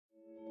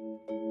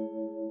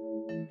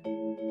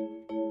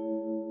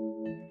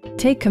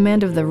Take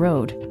command of the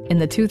road in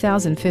the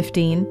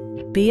 2015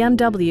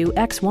 BMW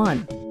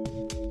X1.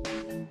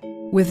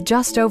 With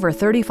just over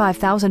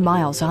 35,000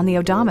 miles on the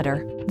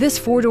odometer, this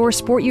four-door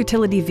sport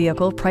utility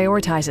vehicle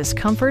prioritizes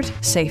comfort,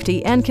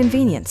 safety, and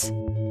convenience.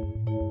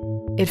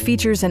 It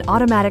features an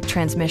automatic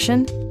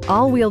transmission,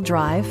 all-wheel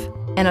drive,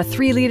 and a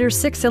 3-liter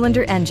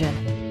 6-cylinder engine.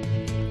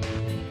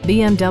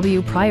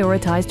 BMW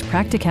prioritized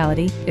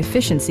practicality,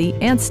 efficiency,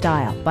 and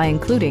style by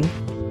including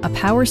a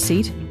power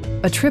seat,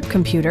 a trip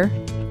computer,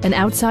 an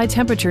outside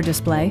temperature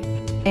display,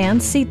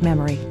 and seat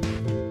memory.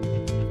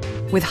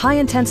 With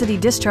high-intensity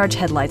discharge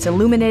headlights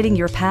illuminating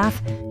your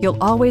path,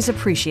 you'll always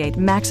appreciate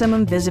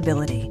maximum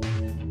visibility.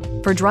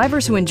 For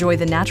drivers who enjoy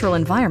the natural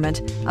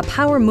environment, a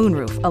power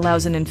moonroof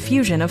allows an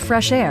infusion of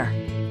fresh air.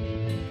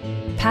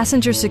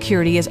 Passenger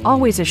security is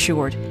always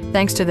assured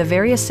thanks to the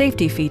various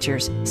safety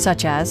features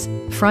such as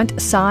front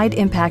side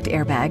impact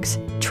airbags,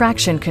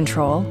 traction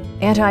control,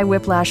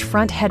 anti-whiplash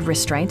front head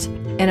restraints,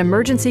 an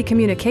emergency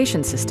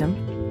communication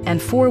system, and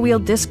 4-wheel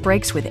disc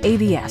brakes with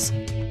ABS.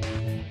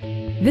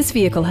 This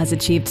vehicle has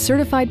achieved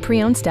certified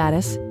pre-owned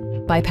status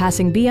by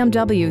passing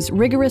BMW's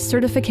rigorous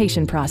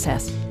certification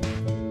process.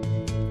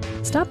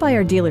 Stop by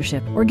our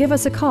dealership or give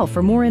us a call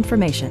for more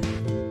information.